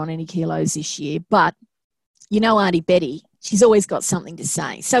haven't put on any kilos this year, but Auntie Betty, she's always got something to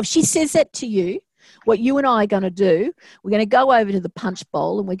say. So if she says that to you, what you and I are going to do, we're going to go over to the punch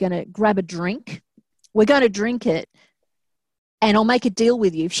bowl and we're going to grab a drink. We're going to drink it, and I'll make a deal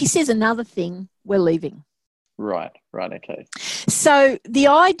with you. If she says another thing, we're leaving. Right. Okay. So the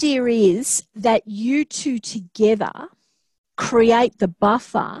idea is that you two together create the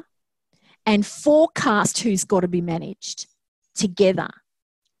buffer and forecast who's got to be managed together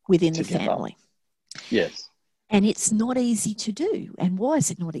within the family. Yes. And it's not easy to do. And why is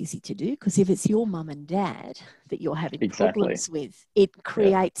it not easy to do? Because if it's your mum and dad that you're having problems with, it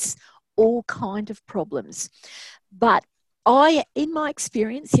creates all kind of problems. But in my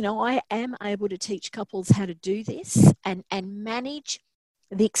experience, I am able to teach couples how to do this and manage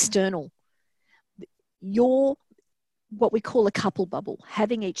the external. You're what we call a couple bubble,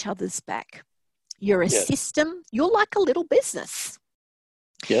 having each other's back. You're a system. You're like a little business.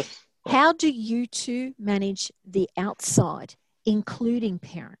 Yes. How do you two manage the outside, including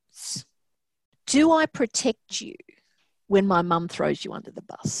parents? Do I protect you when my mum throws you under the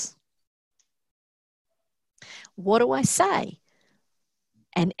bus? What do I say?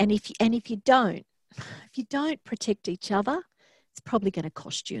 And if you don't protect each other, it's probably going to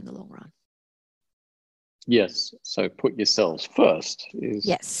cost you in the long run. Yes. So put yourselves first is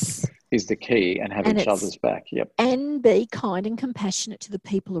the key, and have each other's back. Yep. And be kind and compassionate to the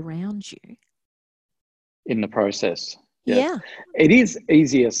people around you in the process. Yes. Yeah. It is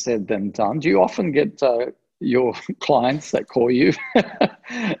easier said than done. Do you often get your clients that call you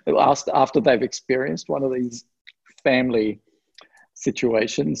after they've experienced one of these family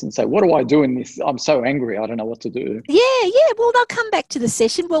situations and say, what do I do in this? I'm so angry, I don't know what to do. Yeah. Well, they'll come back to the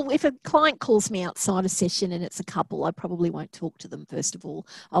session. Well, if a client calls me outside a session and it's a couple, I probably won't talk to them first of all.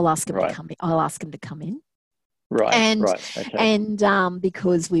 I'll ask them to come in. Right. Okay. And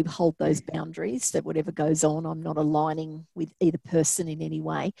because we hold those boundaries that whatever goes on, I'm not aligning with either person in any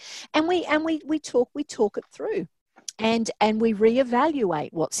way. And we talk it through and we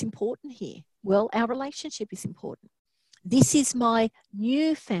reevaluate what's important here. Well, our relationship is important. This is my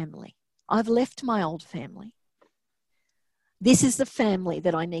new family. I've left my old family. This is the family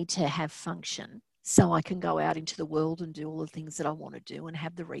that I need to have function so I can go out into the world and do all the things that I want to do and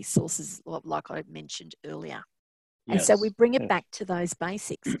have the resources like I mentioned earlier. Yes. And so we bring it back to those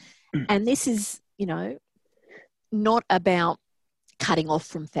basics. And this is, not about cutting off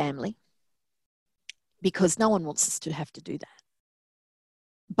from family, because no one wants us to have to do that.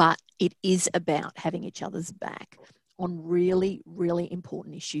 But it is about having each other's back on really, really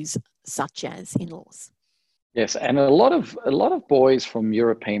important issues such as in-laws. Yes, and a lot of boys from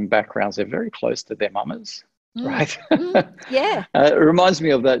European backgrounds, they're very close to their mamas, right? Yeah. It reminds me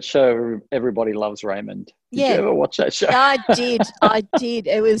of that show, Everybody Loves Raymond. Did you ever watch that show? I did.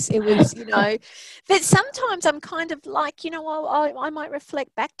 It was, that sometimes I'm kind of like, I might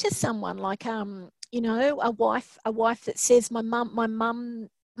reflect back to someone like, a wife that says my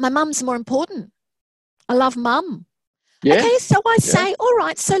mum's more important. I love mum. Yeah. Okay, so I say, all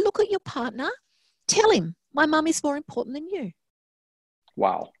right, so look at your partner. Tell him, my mum is more important than you.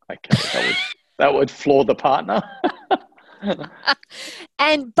 Wow. Okay, that would floor the partner.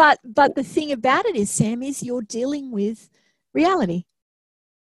 But the thing about it is, Sam, is you're dealing with reality.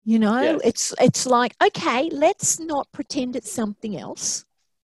 It's like, okay, let's not pretend it's something else.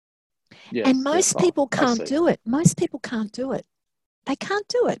 Yes, and most people can't do it. Most people can't do it. They can't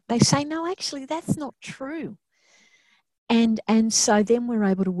do it. They say, no, actually, that's not true. And so then we're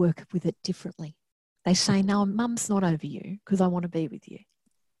able to work with it differently. They say, no, mum's not over you because I want to be with you.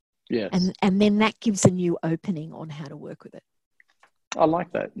 Yes. And then that gives a new opening on how to work with it. I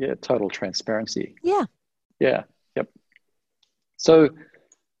like that. Yeah, total transparency. Yeah. Yeah, yep. So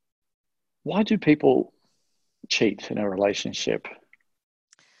why do people cheat in a relationship?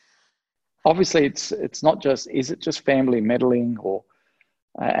 Obviously, it's not just, is it just family meddling or,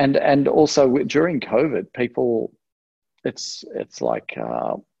 and also during COVID, people, it's like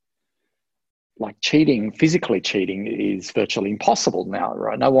cheating, physically cheating is virtually impossible now,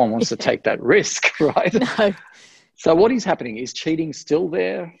 right? No one wants to take that risk, right? No. So what is happening? Is cheating still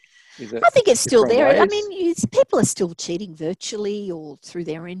there? I think it's still there. Ways? I mean, people are still cheating virtually or through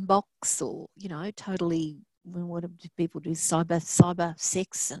their inbox or, totally, what do people do? Cyber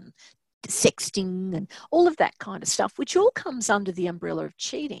sex and sexting and all of that kind of stuff, which all comes under the umbrella of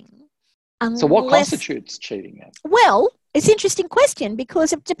cheating. So what constitutes cheating then? Well, it's an interesting question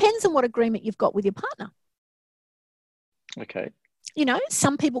because it depends on what agreement you've got with your partner. Okay.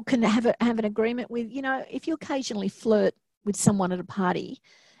 Some people can have an agreement with, if you occasionally flirt with someone at a party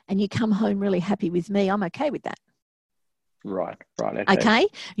and you come home really happy with me, I'm okay with that. Right. Okay.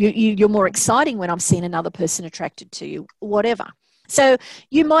 You're more exciting when I'm seeing another person attracted to you, whatever. So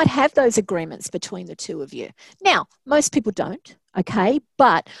you might have those agreements between the two of you. Now, most people don't, okay?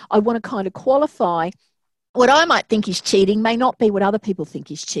 But I want to kind of qualify what I might think is cheating may not be what other people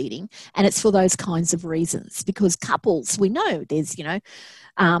think is cheating, and it's for those kinds of reasons. Because couples, we know there's,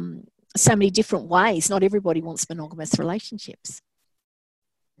 so many different ways. Not everybody wants monogamous relationships.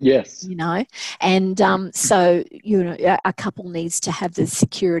 Yes. And so a couple needs to have the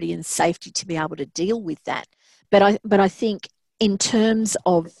security and safety to be able to deal with that. But I think in terms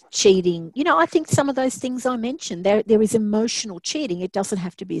of cheating, I think some of those things I mentioned, there is emotional cheating. It doesn't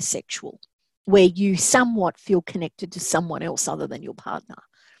have to be sexual, where you somewhat feel connected to someone else other than your partner.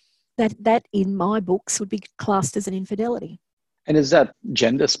 That in my books would be classed as an infidelity. And is that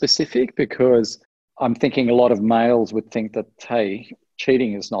gender specific? Because I'm thinking a lot of males would think that, hey,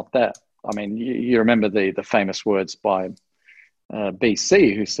 cheating is not that. I mean, you remember the famous words by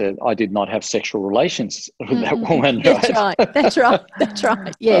BC, who said, "I did not have sexual relations with that woman." That's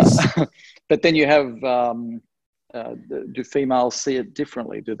right. Yes. But then you have, do females see it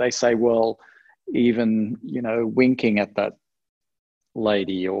differently? Do they say, well, even, winking at that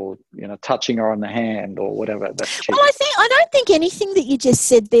lady, or touching her on the hand or whatever, that's cheating? Well, I don't think anything that you just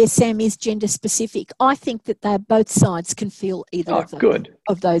said there, Sam, is gender specific. I think that both sides can feel either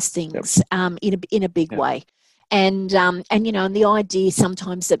of those things. Yep. In a big way. And the idea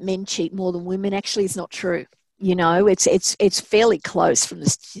sometimes that men cheat more than women actually is not true. It's fairly close from the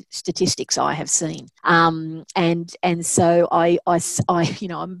statistics I have seen. And so I'm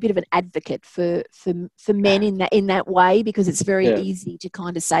a bit of an advocate for men in that way, because it's very easy to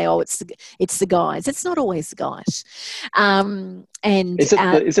kind of say, oh, it's the guys. It's not always the guys. And is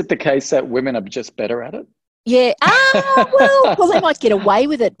it the case that women are just better at it? Yeah. Well, they might get away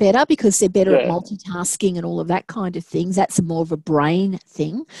with it better because they're better at multitasking and all of that kind of things. That's more of a brain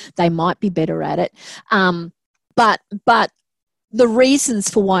thing. They might be better at it. But the reasons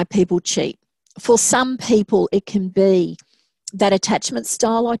for why people cheat, for some people, it can be that attachment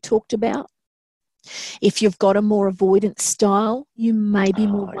style I talked about. If you've got a more avoidant style, you may be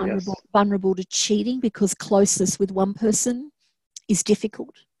more vulnerable to cheating, because closeness with one person is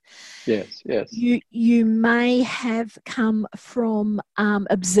difficult. Yes. You may have come from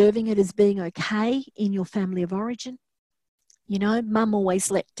observing it as being okay in your family of origin. Mum always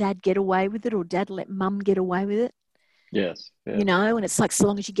let dad get away with it, or dad let mum get away with it. Yes. And it's like, so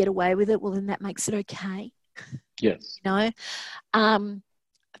long as you get away with it, well, then that makes it okay. Yes.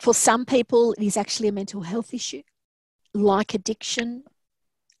 For some people, it is actually a mental health issue, like addiction.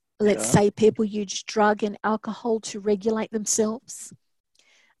 Let's say people use drug and alcohol to regulate themselves.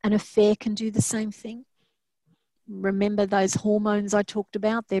 An affair can do the same thing. Remember those hormones I talked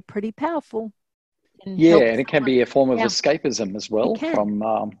about? They're pretty powerful. And it can be a form of escapism as well, from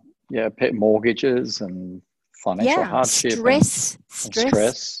pet mortgages and financial hardship. Stress.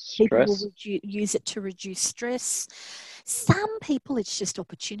 People will use it to reduce stress. Some people, it's just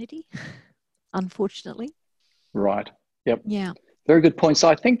opportunity, unfortunately. Right. Yep. Yeah. Very good point. So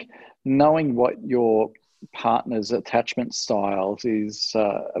I think knowing what your partner's attachment styles is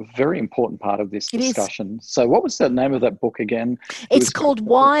a very important part of this discussion. So what was the name of that book again? It's called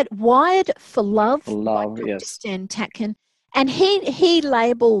Wired for Love. Love, by Dr. Stan Tatkin. And he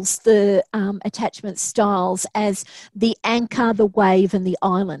labels the attachment styles as the anchor, the wave, and the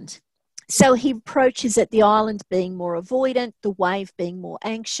island. So he approaches it, the island being more avoidant, the wave being more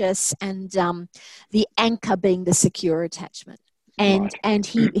anxious, and the anchor being the secure attachment. And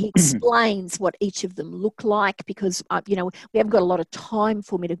he explains what each of them look like, because we haven't got a lot of time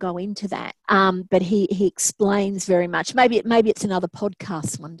for me to go into that. But he explains very much. Maybe it's another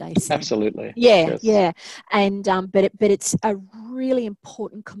podcast one day, Sam. Absolutely. Yeah. And but it's a really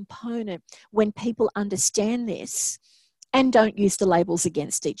important component when people understand this and don't use the labels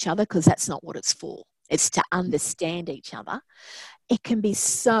against each other, because that's not what it's for. It's to understand each other. It can be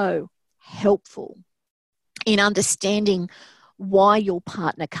so helpful in understanding why your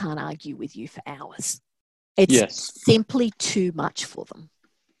partner can't argue with you for hours. It's simply too much for them.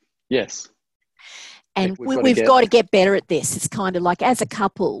 Yes. And we've got to get better at this. It's kind of like, as a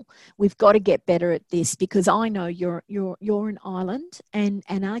couple, we've got to get better at this, because I know you're an island, and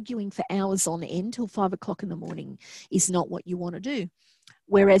arguing for hours on end till 5 o'clock in the morning is not what you want to do.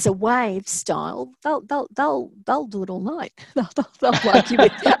 Whereas a wave style, they'll do it all night. They'll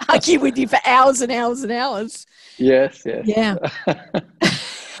argue with you for hours and hours and hours. Yes. Yeah.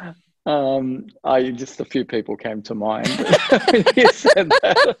 Just a few people came to mind when you said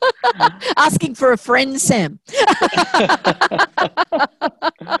that. Asking for a friend, Sam.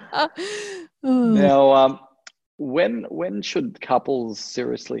 Now, when should couples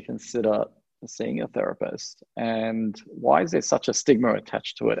seriously consider seeing a therapist, and why is there such a stigma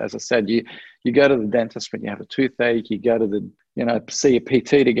attached to it? As I said, you go to the dentist when you have a toothache, you go to the see a PT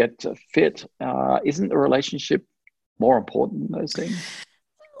to get fit. Isn't the relationship more important than those things?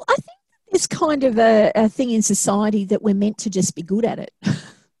 I think it's kind of a thing in society that we're meant to just be good at it.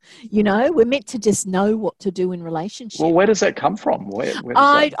 We're meant to just know what to do in relationship. Well, where does that come from? Where does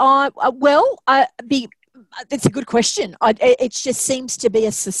that? It's a good question. It just seems to be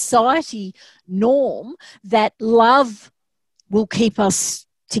a society norm that love will keep us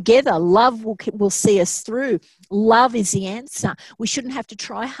together. Love will see us through. Love is the answer. We shouldn't have to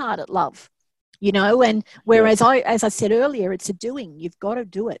try hard at love, and whereas as I said earlier, it's a doing. You've got to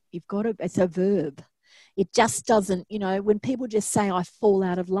do it. It's a verb. It just doesn't, when people just say, I fall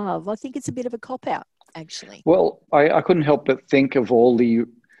out of love, I think it's a bit of a cop-out, actually. Well, I couldn't help but think of all the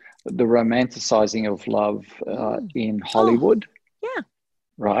romanticizing of love in Hollywood. Yeah.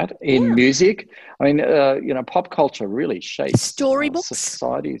 Right. In music. I mean, pop culture really shapes storybooks,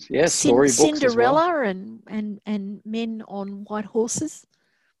 societies. Yeah, storybooks. Cinderella as well. and men on white horses.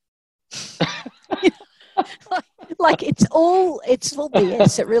 Like it's all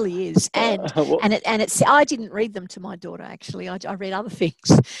BS. It really is, and it's. I didn't read them to my daughter. Actually, I read other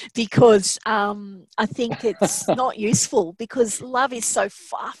things because I think it's not useful because love is so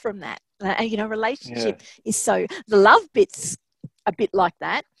far from that. Relationship is so. The love bit's a bit like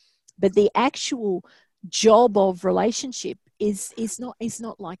that, but the actual job of relationship is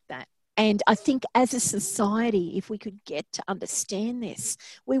not like that. And I think as a society, if we could get to understand this,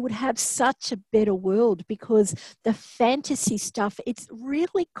 we would have such a better world because the fantasy stuff, it's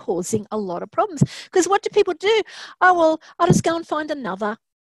really causing a lot of problems. Because what do people do? Oh, well, I'll just go and find another.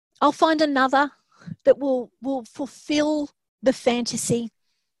 I'll find another that will fulfill the fantasy.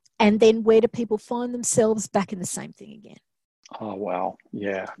 And then where do people find themselves? Back in the same thing again. Oh, wow.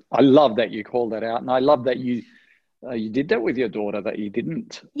 Yeah. I love that you called that out. And I love that you did that with your daughter, that you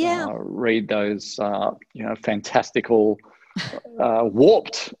didn't read those, fantastical,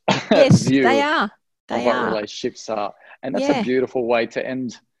 warped view they are. of what relationships are. And that's a beautiful way to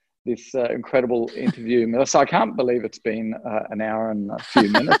end this incredible interview, Melissa. I can't believe it's been an hour and a few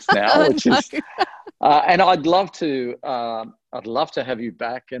minutes now, which is, and I'd love to have you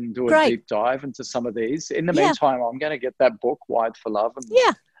back and do a deep dive into some of these. In the meantime, I'm going to get that book, Wired for Love,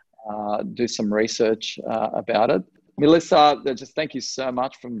 and do some research about it. Melissa, just thank you so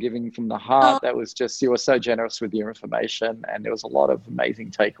much for giving from the heart. That was just, you were so generous with your information and there was a lot of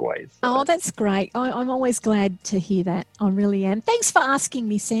amazing takeaways. Oh, that's great. I'm always glad to hear that. I really am. Thanks for asking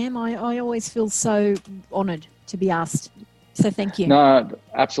me, Sam. I always feel so honoured to be asked. So thank you. No,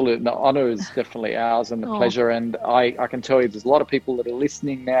 absolutely. The honour is definitely ours and the pleasure. And I can tell you there's a lot of people that are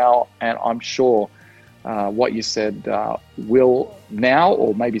listening now and I'm sure what you said will now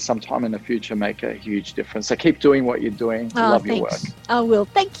or maybe sometime in the future make a huge difference. So keep doing what you're doing. Love your work. I will.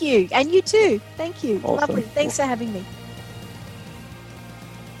 Thank you. And you too. Thank you. Awesome. Lovely. Thanks for having me.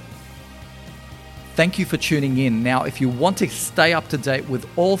 Thank you for tuning in. Now, if you want to stay up to date with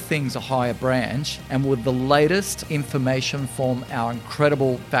all things A Higher Branch and with the latest information from our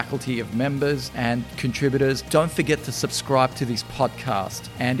incredible faculty of members and contributors, don't forget to subscribe to this podcast.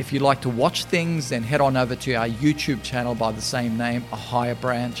 And if you like to watch things, then head on over to our YouTube channel by the same name, A Higher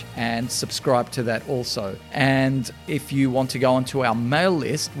Branch, and subscribe to that also. And if you want to go onto our mail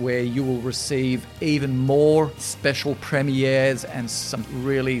list where you will receive even more special premieres and some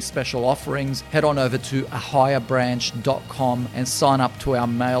really special offerings, head on over to ahigherbranch.com and sign up to our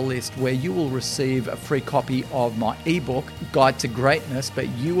mail list where you will receive a free copy of my ebook, Guide to Greatness, but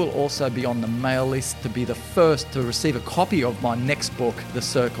you will also be on the mail list to be the first to receive a copy of my next book, The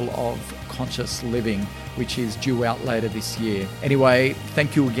Circle of Conscious Living, which is due out later this year. Anyway,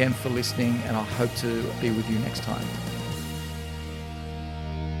 thank you again for listening and I hope to be with you next time.